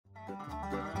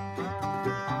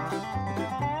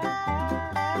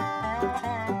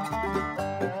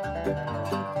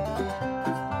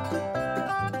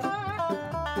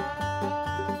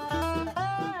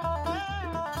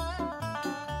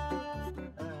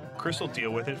Crystal Deal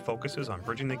With It focuses on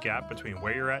bridging the gap between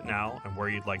where you're at now and where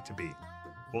you'd like to be.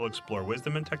 We'll explore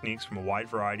wisdom and techniques from a wide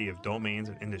variety of domains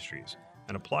and industries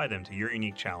and apply them to your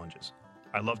unique challenges.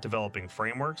 I love developing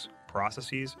frameworks,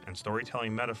 processes, and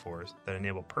storytelling metaphors that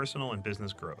enable personal and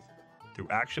business growth. Through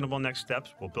actionable next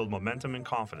steps, we'll build momentum and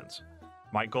confidence.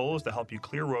 My goal is to help you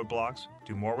clear roadblocks,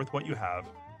 do more with what you have,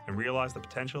 and realize the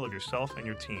potential of yourself and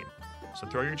your team. So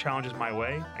throw your challenges my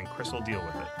way, and Chris will deal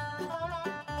with it.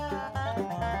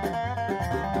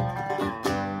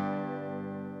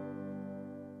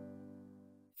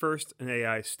 First, an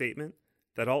AI statement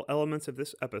that all elements of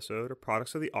this episode are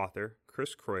products of the author,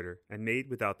 Chris Kreuter, and made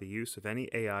without the use of any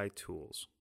AI tools.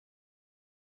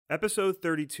 Episode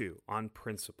 32, on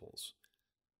principles.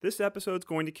 This episode is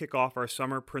going to kick off our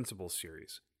summer principles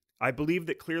series. I believe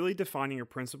that clearly defining your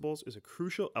principles is a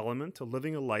crucial element to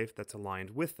living a life that's aligned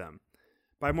with them.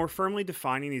 By more firmly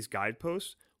defining these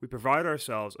guideposts, we provide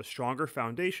ourselves a stronger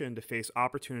foundation to face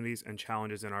opportunities and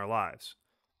challenges in our lives.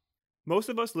 Most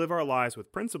of us live our lives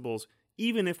with principles,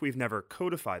 even if we've never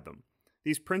codified them.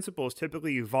 These principles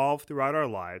typically evolve throughout our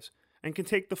lives and can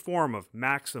take the form of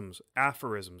maxims,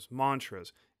 aphorisms,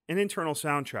 mantras, and internal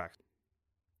soundtracks.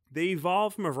 They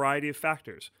evolve from a variety of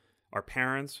factors: our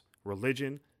parents,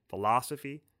 religion,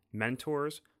 philosophy,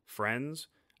 mentors, friends,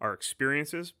 our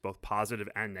experiences, both positive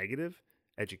and negative,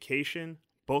 education,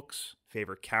 books,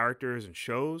 favorite characters and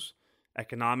shows,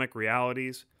 economic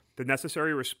realities, the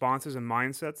necessary responses and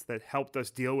mindsets that helped us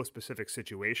deal with specific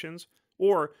situations,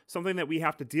 or something that we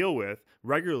have to deal with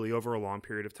regularly over a long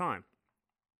period of time.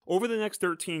 Over the next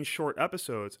 13 short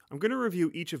episodes, I'm going to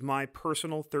review each of my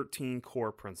personal 13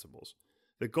 core principles.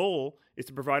 The goal is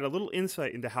to provide a little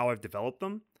insight into how I've developed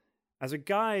them as a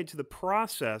guide to the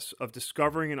process of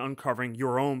discovering and uncovering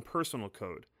your own personal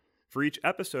code. For each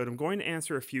episode, I'm going to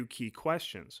answer a few key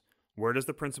questions. Where does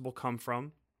the principle come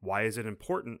from? Why is it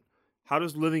important? How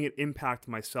does living it impact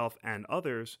myself and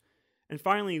others? And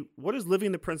finally, what does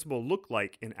living the principle look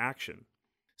like in action?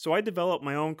 So I developed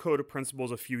my own code of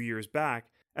principles a few years back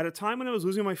at a time when I was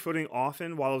losing my footing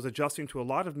often while I was adjusting to a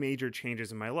lot of major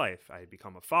changes in my life. I had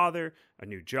become a father, a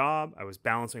new job, I was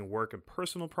balancing work and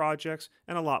personal projects,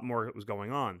 and a lot more was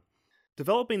going on.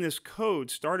 Developing this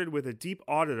code started with a deep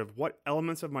audit of what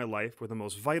elements of my life were the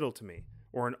most vital to me,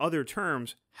 or in other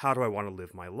terms, how do I want to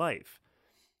live my life?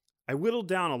 I whittled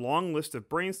down a long list of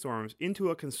brainstorms into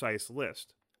a concise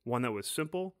list, one that was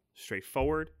simple,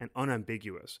 straightforward, and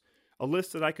unambiguous, a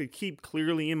list that I could keep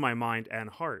clearly in my mind and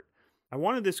heart. I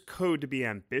wanted this code to be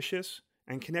ambitious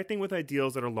and connecting with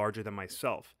ideals that are larger than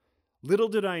myself. Little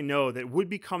did I know that it would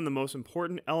become the most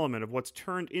important element of what's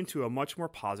turned into a much more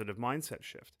positive mindset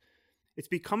shift. It's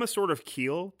become a sort of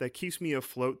keel that keeps me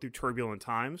afloat through turbulent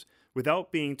times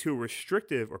without being too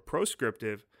restrictive or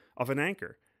proscriptive of an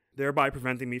anchor, thereby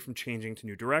preventing me from changing to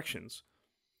new directions.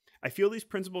 I feel these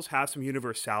principles have some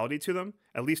universality to them,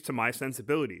 at least to my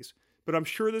sensibilities, but I'm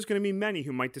sure there's going to be many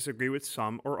who might disagree with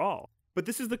some or all. But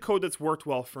this is the code that's worked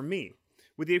well for me.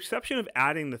 With the exception of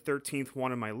adding the 13th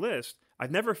one on my list,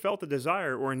 I've never felt a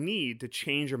desire or a need to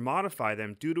change or modify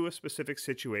them due to a specific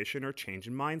situation or change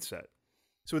in mindset.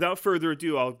 So without further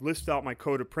ado, I'll list out my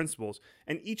code of principles,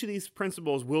 and each of these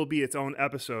principles will be its own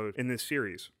episode in this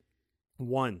series.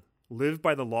 1. Live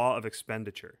by the law of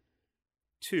expenditure.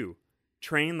 2.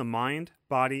 Train the mind,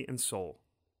 body, and soul.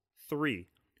 3.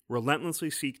 Relentlessly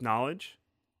seek knowledge.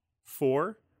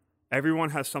 4.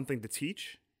 Everyone has something to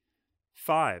teach.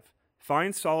 5.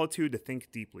 Find solitude to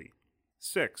think deeply.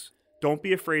 6. Don't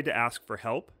be afraid to ask for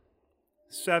help.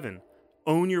 7.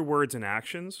 Own your words and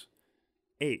actions.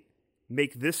 8.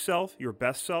 Make this self your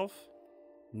best self.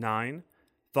 9.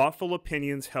 Thoughtful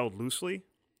opinions held loosely.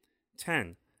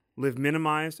 10. Live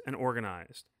minimized and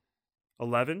organized.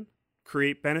 11.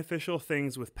 Create beneficial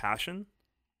things with passion.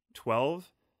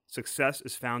 12. Success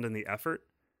is found in the effort.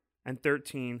 And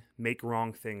 13, make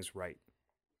wrong things right.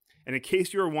 And in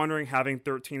case you are wondering, having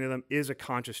 13 of them is a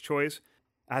conscious choice,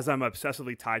 as I'm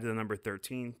obsessively tied to the number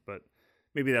 13, but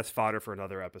maybe that's fodder for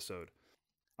another episode.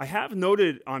 I have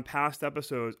noted on past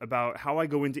episodes about how I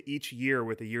go into each year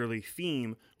with a yearly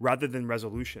theme rather than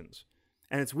resolutions.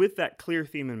 And it's with that clear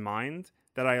theme in mind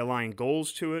that I align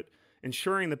goals to it,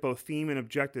 ensuring that both theme and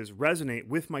objectives resonate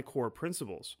with my core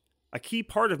principles. A key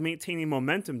part of maintaining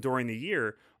momentum during the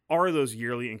year are those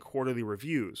yearly and quarterly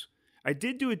reviews. I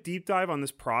did do a deep dive on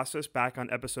this process back on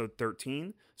episode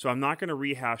 13, so I'm not going to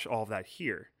rehash all of that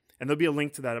here, and there'll be a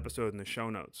link to that episode in the show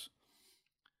notes.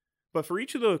 But for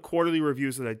each of the quarterly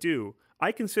reviews that I do,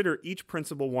 I consider each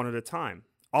principle one at a time.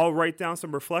 I'll write down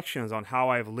some reflections on how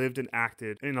I've lived and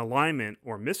acted in alignment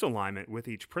or misalignment with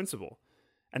each principle.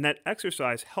 And that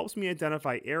exercise helps me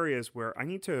identify areas where I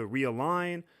need to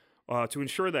realign to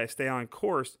ensure that I stay on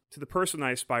course to the person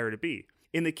I aspire to be.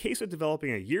 In the case of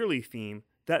developing a yearly theme,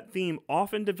 that theme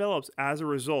often develops as a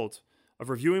result of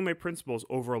reviewing my principles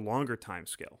over a longer time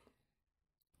scale.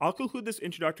 I'll conclude this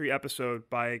introductory episode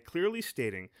by clearly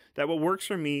stating that what works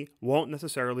for me won't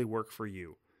necessarily work for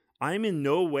you. I am in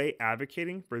no way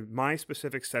advocating for my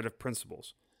specific set of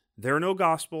principles. They're no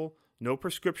gospel, no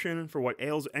prescription for what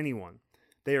ails anyone.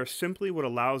 They are simply what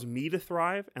allows me to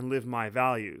thrive and live my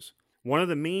values. One of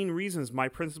the main reasons my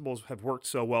principles have worked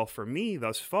so well for me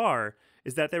thus far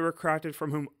is that they were crafted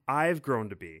from whom I've grown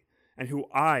to be and who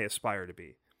I aspire to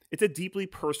be. It's a deeply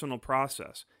personal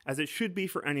process, as it should be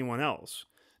for anyone else.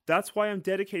 That's why I'm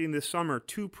dedicating this summer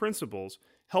to principles,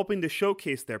 helping to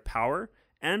showcase their power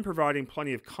and providing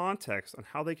plenty of context on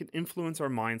how they can influence our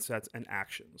mindsets and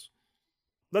actions.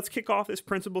 Let's kick off this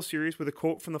principle series with a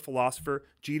quote from the philosopher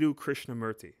Jiddu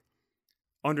Krishnamurti.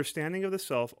 Understanding of the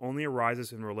self only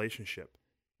arises in relationship,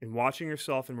 in watching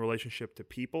yourself in relationship to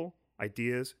people,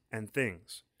 ideas, and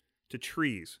things, to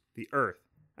trees, the earth,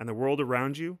 and the world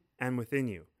around you and within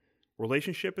you.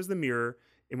 Relationship is the mirror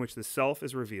in which the self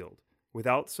is revealed.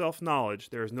 Without self-knowledge,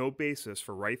 there is no basis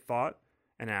for right thought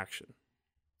and action.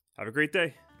 Have a great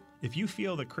day. If you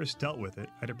feel that Chris dealt with it,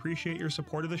 I'd appreciate your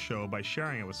support of the show by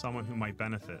sharing it with someone who might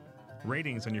benefit.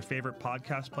 Ratings on your favorite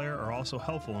podcast player are also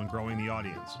helpful in growing the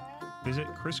audience. Visit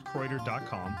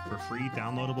chriskreuter.com for free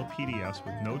downloadable PDFs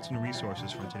with notes and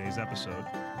resources from today's episode,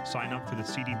 sign up for the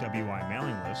CDWI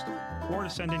mailing list, or to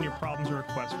send in your problems or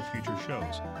requests for future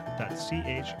shows. That's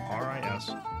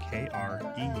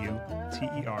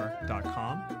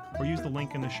CHRISKREUTER.com, or use the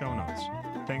link in the show notes.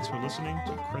 Thanks for listening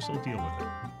to Chris Will Deal With It.